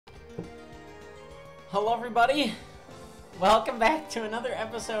Hello everybody! Welcome back to another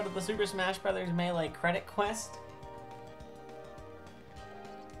episode of the Super Smash Bros. Melee Credit Quest.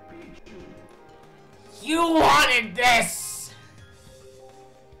 You wanted this!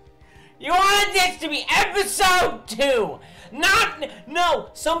 You wanted this to be episode 2! No!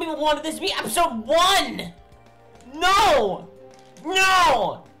 Some people wanted this to be episode 1! No!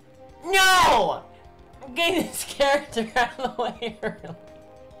 I'm getting this character out of the way early.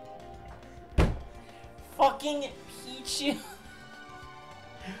 Fucking Pichu.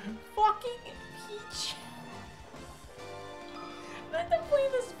 Fucking Pichu. I have to play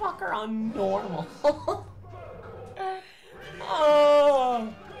this fucker on normal.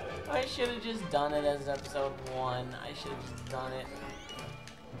 Oh, I should have just done it as episode 1. I should have just done it.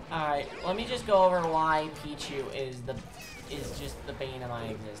 Alright, let me just go over why Pichu is just the bane of my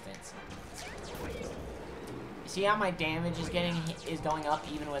existence. See how my damage is going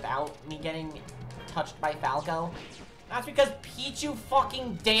up even without me getting touched by Falco? That's because Pichu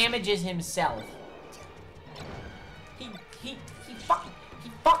fucking damages himself. He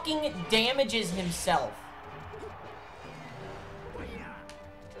fucking damages himself.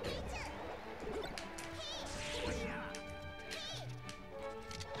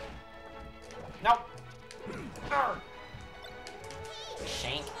 Nope.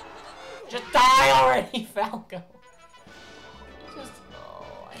 Shank. Just die already, Falco.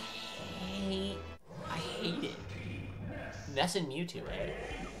 I hate it. That's in Mewtwo, eh?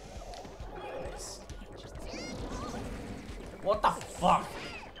 What the fuck?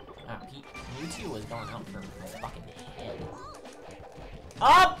 Mewtwo was going up for my fucking head.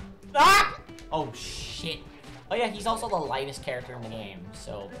 Up! Ah! Oh shit. Oh yeah, he's also the lightest character in the game,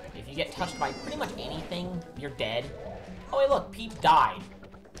 so if you get touched by pretty much anything, you're dead. Oh wait, look, Pete died.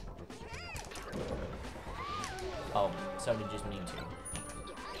 Oh, so did just Mewtwo.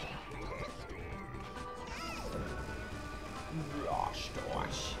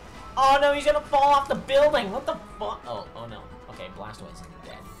 Gosh. Oh no, he's gonna fall off the building! What the fuck? Oh no. Okay, Blastoise isn't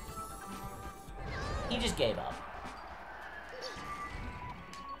dead. He just gave up.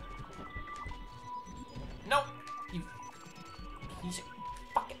 Nope! He's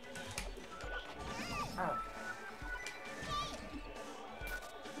fucking...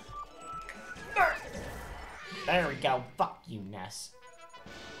 There we go. Fuck you, Ness.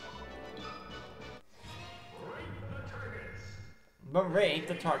 Break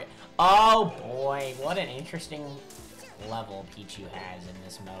the target. Oh boy, what an interesting level Pichu has in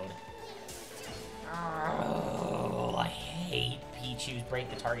this mode. Oh, I hate Pichu's break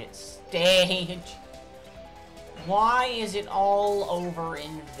the target stage. Why is it all over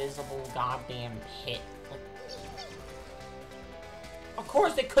invisible goddamn pit? Like, of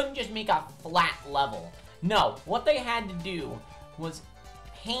course they couldn't just make a flat level. No, what they had to do was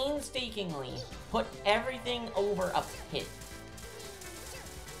painstakingly put everything over a pit.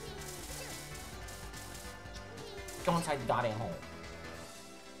 Go inside the goddamn hole.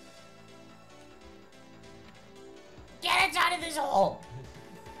 Get inside of this hole!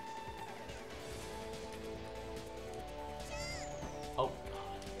 Oh, God.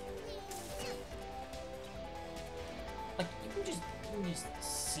 Like, you can just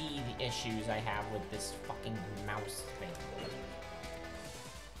see the issues I have with this fucking mouse thing.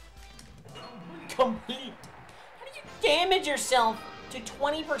 Complete! How did you damage yourself to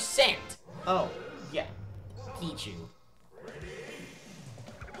 20%? Oh, yeah. Pichu.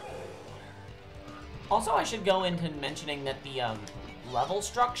 Also, I should go into mentioning that the level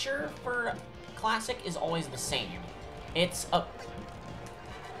structure for Classic is always the same. It's a...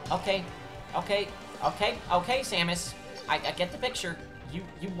 Okay, Samus. I get the picture. You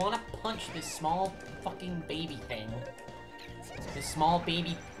want to punch this small fucking baby thing. This small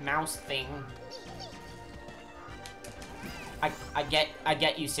baby mouse thing. I get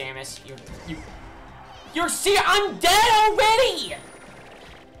you, Samus. I'm dead already!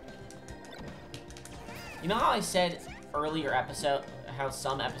 You know how I said earlier episode how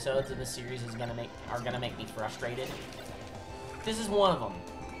some episodes of the series are gonna make me frustrated? This is one of them.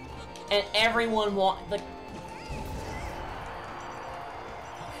 And everyone like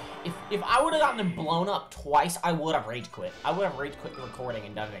if I would have gotten them blown up twice, I would have rage quit. I would have rage quit the recording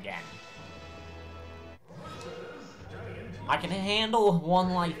and done it again. I can handle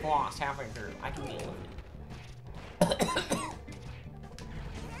one life loss halfway through. I can deal with it.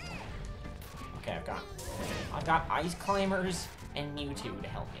 Okay, I've got Ice Climbers and Mewtwo to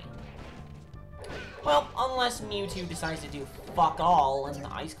help me. Well, unless Mewtwo decides to do fuck all and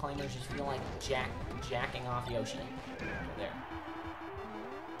the Ice Climbers just feel like jacking off Yoshi. There.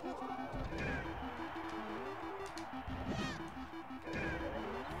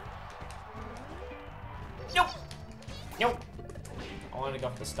 Nope! Nope! I wanted to go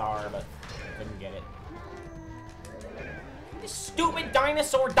for the star, but couldn't get it. This stupid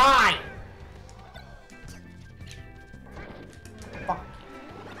dinosaur die! Fuck.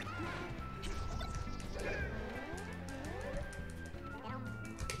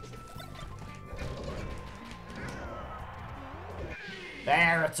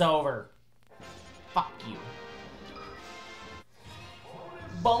 There, it's over. Fuck you.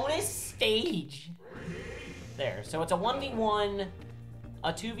 Bonus stage. There, so it's a 1v1,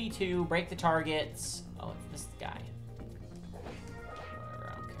 a 2v2, break the targets. Oh, it's this guy. Whatever,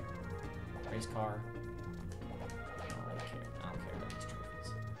 I don't care. Race car. I don't really care. I don't care about these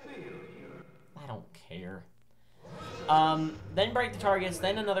trophies. I don't care. Then break the targets,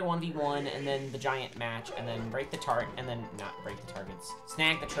 then another 1v1, and then the giant match, and then break the and then not break the targets,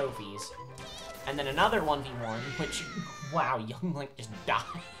 snag the trophies, and then another 1v1, which, wow, Young Link just died.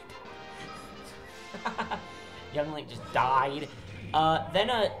 Young Link just died. Then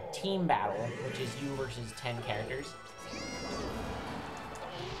a team battle, which is you versus 10 characters.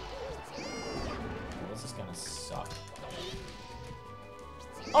 This is gonna suck.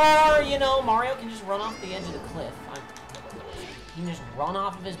 Or, you know, Mario can just run off the edge of the cliff. He can just run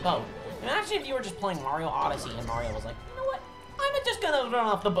off of his boat. Imagine if you were just playing Mario Odyssey and Mario was like, you know what? I'm just gonna run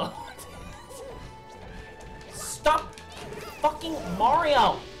off the boat. Stop fucking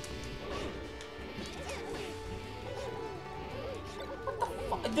Mario! What the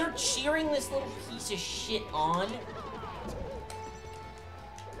fuck? They're cheering this little piece of shit on?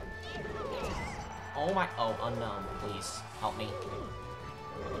 Oh my, oh, unknown, please, help me.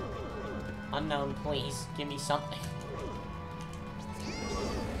 Unknown, please, give me something.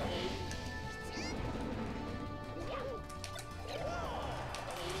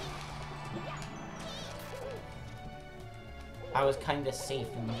 I was kinda safe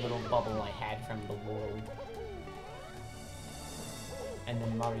in the little bubble I had from the world. And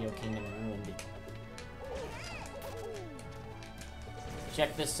then Mario came and ruined it.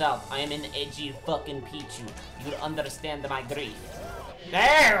 Check this out. I am an edgy fucking Pichu. You'll understand my grief.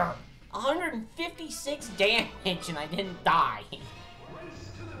 There! 156 damage and I didn't die.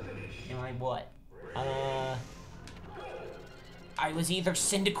 Am I what? I was either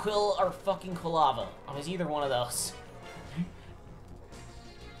Cyndaquil or fucking Quilava. I was either one of those.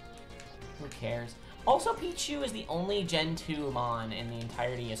 Who cares? Also, Pichu is the only Gen 2 Mon in the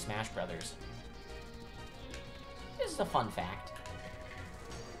entirety of Smash Brothers. This is a fun fact.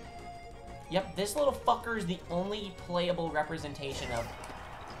 Yep, this little fucker is the only playable representation of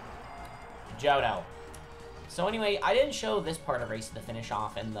Johto. So anyway, I didn't show this part of Race to the Finish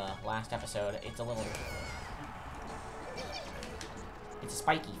off in the last episode. It's a little... It's a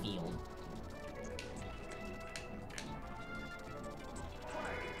spiky field.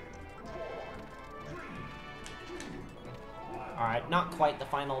 Alright, not quite the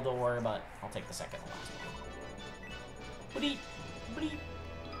final door, but I'll take the second one. Woody! Woody! Here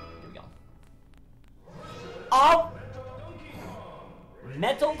we go. Oh!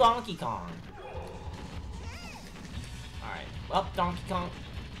 Metal Donkey Kong. Alright, well, Donkey Kong,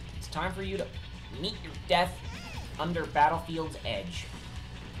 it's time for you to meet your death under Battlefield's edge.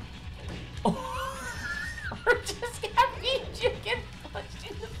 Oh! Or just got Pichu get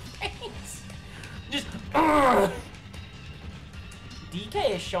punched in the face! Just...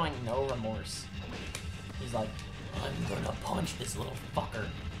 DK is showing no remorse. He's like, I'm gonna punch this little fucker.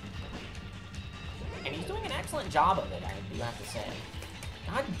 And he's doing an excellent job of it, I do have to say.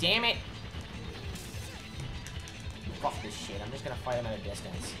 God damn it! Fuck this shit, I'm just gonna fight him at a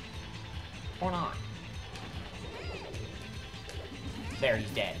distance. Or not. There,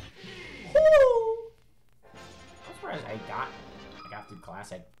 he's dead. Woo! I'm surprised I got through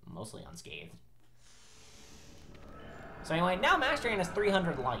Classic mostly unscathed. So anyway, now Master has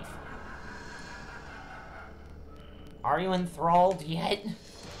 300 life. Are you enthralled yet?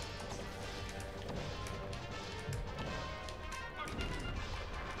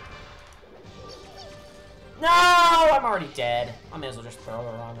 No! I'm already dead. I may as well just throw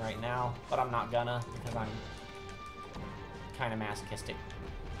her on right now, but I'm not gonna because I'm kind of masochistic.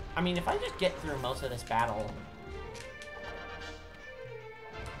 I mean, if I just get through most of this battle...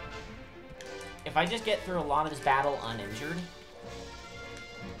 If I just get through a lot of this battle uninjured...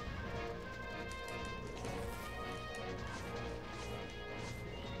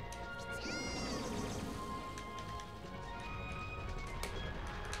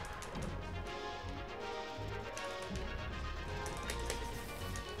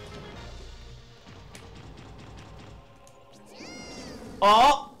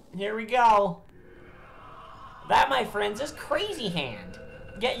 Oh! Here we go. That, my friends, is Crazy Hand.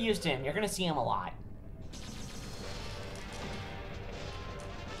 Get used to him. You're gonna see him a lot.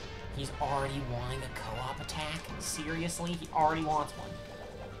 He's already wanting a co-op attack? Seriously? He already wants one.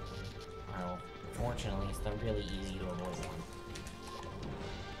 Well, fortunately, it's the really easy to avoid one.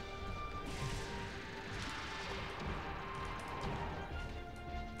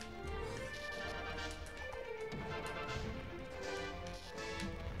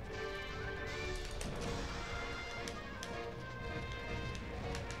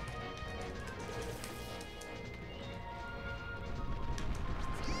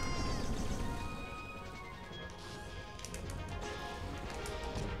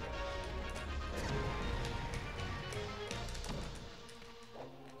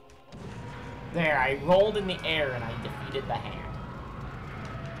 There, I rolled in the air and I defeated the hand.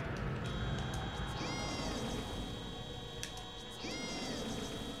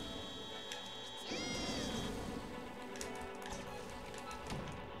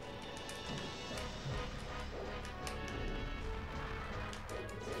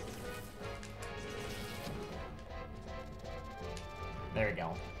 There we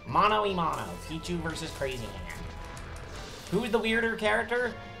go. Mono-y-mono. Pichu versus Crazy Hand. Who's the weirder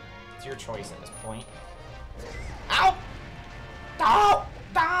character? It's your choice at this point. Ow! Ow!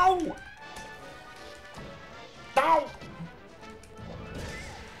 Ow! Ow!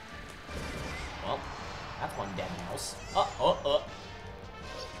 Well, that's one dead mouse.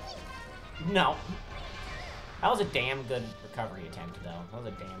 No. That was a damn good recovery attempt, though. That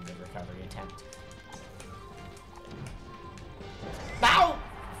was a damn good recovery attempt. Ow!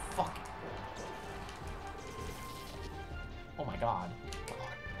 Fuck. Oh my god.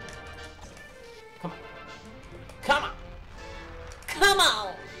 Come on. Come on! Come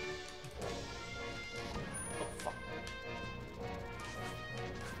on! Oh, fuck.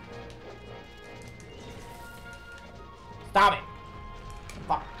 Stop it!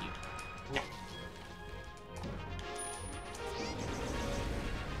 Fuck you. No.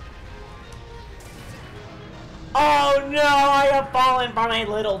 Oh no! I have fallen from a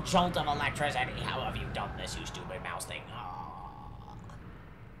little jolt of electricity. How have you done this, you stupid mouse thing? Oh.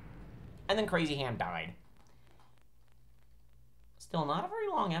 And then Crazy Ham died. Still not a very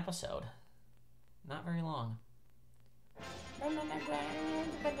long episode. Not very long. There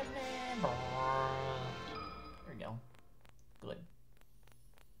we go. Good.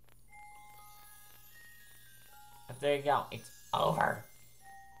 But there you go. It's over.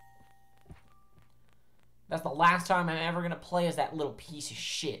 That's the last time I'm ever gonna play as that little piece of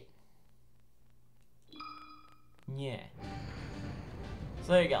shit. Yeah.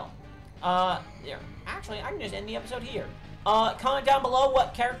 So there you go. There. Actually, I can just end the episode here. Comment down below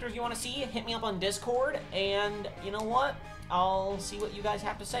what characters you want to see. Hit me up on Discord, and you know what? I'll see what you guys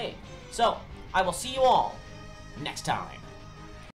have to say. So, I will see you all next time.